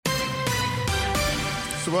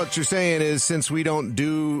So what you're saying is since we don't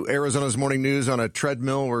do Arizona's morning news on a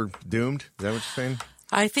treadmill, we're doomed? Is that what you're saying?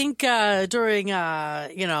 I think during,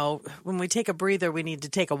 when we take a breather, we need to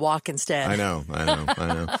take a walk instead. I know.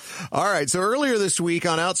 All right. So earlier this week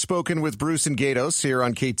on Outspoken with Bruce and Gatos here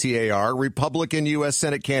on KTAR, Republican U.S.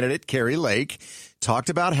 Senate candidate Kari Lake talked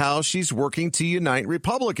about how she's working to unite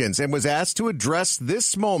Republicans and was asked to address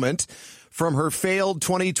this moment from her failed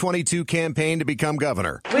 2022 campaign to become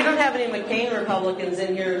governor. We don't have any McCain Republicans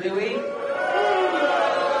in here, do we? All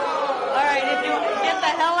right, if you get the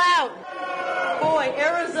hell out. Boy,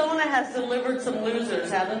 Arizona has delivered some losers,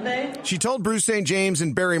 haven't they? She told Bruce St. James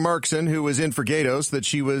and Barry Markson, who was in for Gatos, that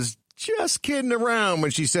she was just kidding around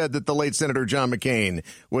when she said that the late Senator John McCain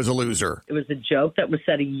was a loser. It was a joke that was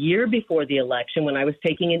said a year before the election when I was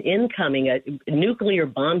taking an incoming, a nuclear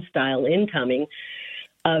bomb-style incoming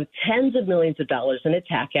of tens of millions of dollars in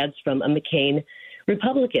attack ads from a McCain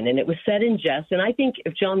Republican. And it was said in jest. And I think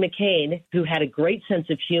if John McCain, who had a great sense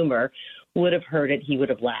of humor, would have heard it, he would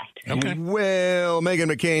have laughed. Okay. Well,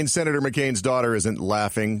 Meghan McCain, Senator McCain's daughter, isn't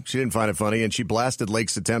laughing. She didn't find it funny, and she blasted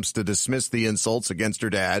Lake's attempts to dismiss the insults against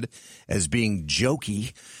her dad as being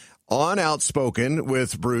jokey on Outspoken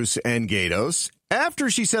with Bruce and Gatos. After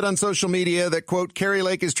she said on social media that, quote, Kari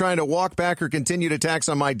Lake is trying to walk back her continued attacks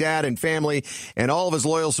on my dad and family and all of his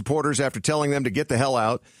loyal supporters after telling them to get the hell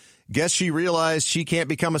out. Guess she realized she can't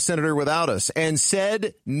become a senator without us and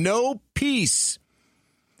said no peace.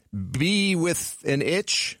 Be with an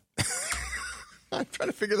itch. I'm trying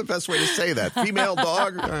to figure the best way to say that. Female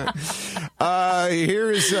dog.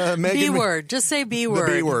 Here's Meghan. B word. Just say B word.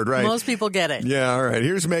 The B word, right. Most people get it. Yeah, all right.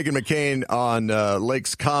 Here's Meghan McCain on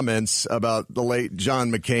Lake's comments about the late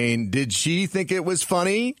John McCain. Did she think it was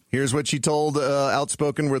funny? Here's what she told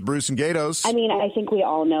Outspoken with Bruce and Gatos. I mean, I think we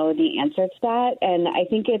all know the answer to that. And I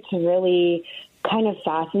think it's really kind of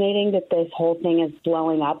fascinating that this whole thing is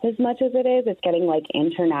blowing up as much as it is. It's getting like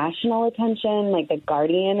international attention. Like The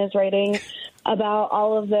Guardian is writing about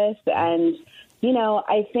all of this. And, you know,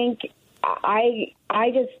 I think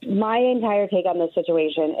my entire take on this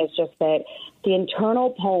situation is just that the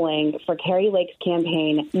internal polling for Kari Lake's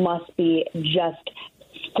campaign must be just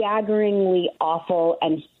staggeringly awful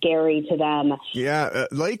and scary to them. Yeah,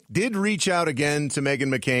 Lake did reach out again to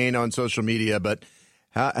Meghan McCain on social media, but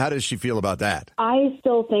how does she feel about that? I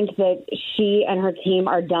still think that she and her team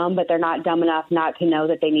are dumb, but they're not dumb enough not to know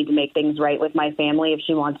that they need to make things right with my family if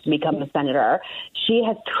she wants to become a senator. She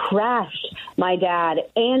has trashed my dad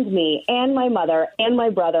and me and my mother and my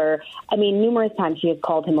brother. I mean, numerous times she has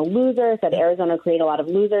called him a loser, said Arizona created a lot of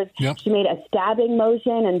losers. Yep. She made a stabbing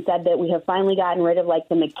motion and said that we have finally gotten rid of, like,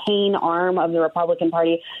 the McCain arm of the Republican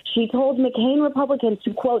Party. She told McCain Republicans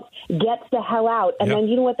to, quote, get the hell out. And then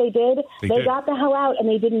you know what they did? They got the hell out and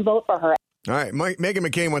they didn't vote for her. All right. Meghan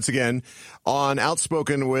McCain, once again, on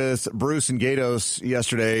Outspoken with Bruce and Gatos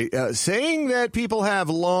yesterday, saying that people have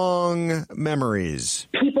long memories.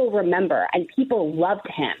 People remember, and people loved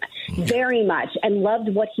him very much and loved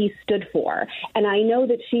what he stood for. And I know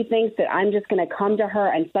that she thinks that I'm just going to come to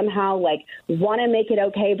her and somehow, like, want to make it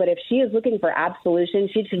okay. But if she is looking for absolution,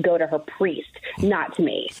 she should go to her priest, not to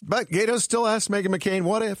me. But Gatos still asks Meghan McCain,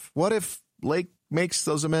 what if Lake makes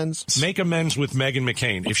those amends? Make amends with Meghan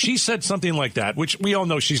McCain. If she said something like that, which we all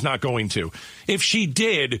know she's not going to, if she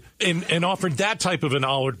did and offered that type of an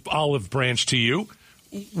olive branch to you,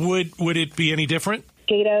 would it be any different?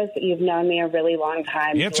 Gatos, you've known me a really long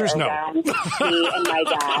time. The answer is no. Me and my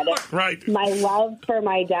dad. Right. My love for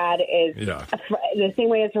my dad is the same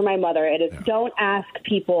way as for my mother. It is don't ask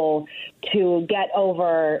people to get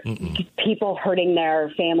over people hurting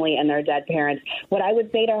their family and their dead parents. What I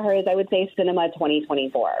would say to her is I would say Cinema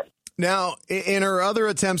 2024. Now, in her other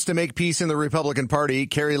attempts to make peace in the Republican Party,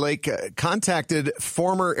 Kari Lake contacted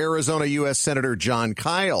former Arizona U.S. Senator John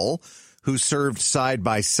Kyle, who served side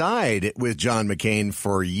by side with John McCain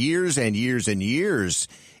for years and years and years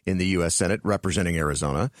in the U.S. Senate representing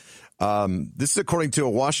Arizona. This is according to a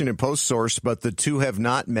Washington Post source, but the two have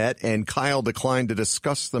not met, and Kyle declined to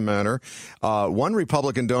discuss the matter. One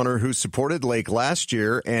Republican donor who supported Lake last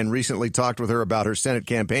year and recently talked with her about her Senate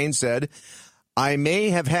campaign said, I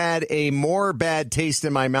may have had a more bad taste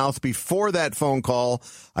in my mouth before that phone call.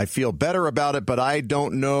 I feel better about it, but I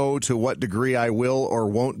don't know to what degree I will or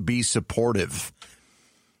won't be supportive.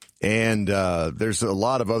 And there's a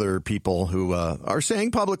lot of other people who are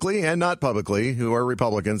saying publicly and not publicly, who are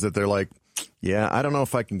Republicans, that they're like, yeah, I don't know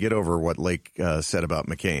if I can get over what Lake said about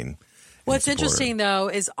McCain. What's interesting, though,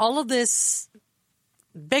 is all of this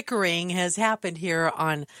bickering has happened here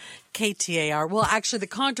on KTAR. Well, actually, the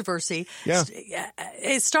controversy,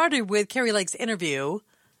 it started with Kari Lake's interview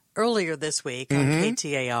earlier this week on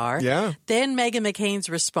KTAR. Yeah. Then Meghan McCain's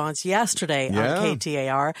response yesterday on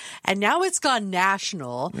KTAR. And now it's gone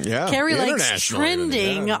national. Yeah. Kari Lake's International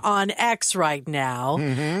trending even, on X right now.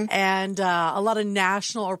 And a lot of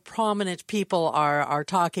national or prominent people are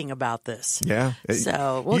talking about this. Yeah.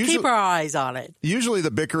 So we'll keep our eyes on it. Usually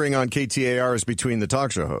the bickering on KTAR is between the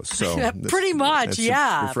talk show hosts. So Pretty much, that's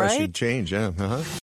a refreshing right? change, yeah.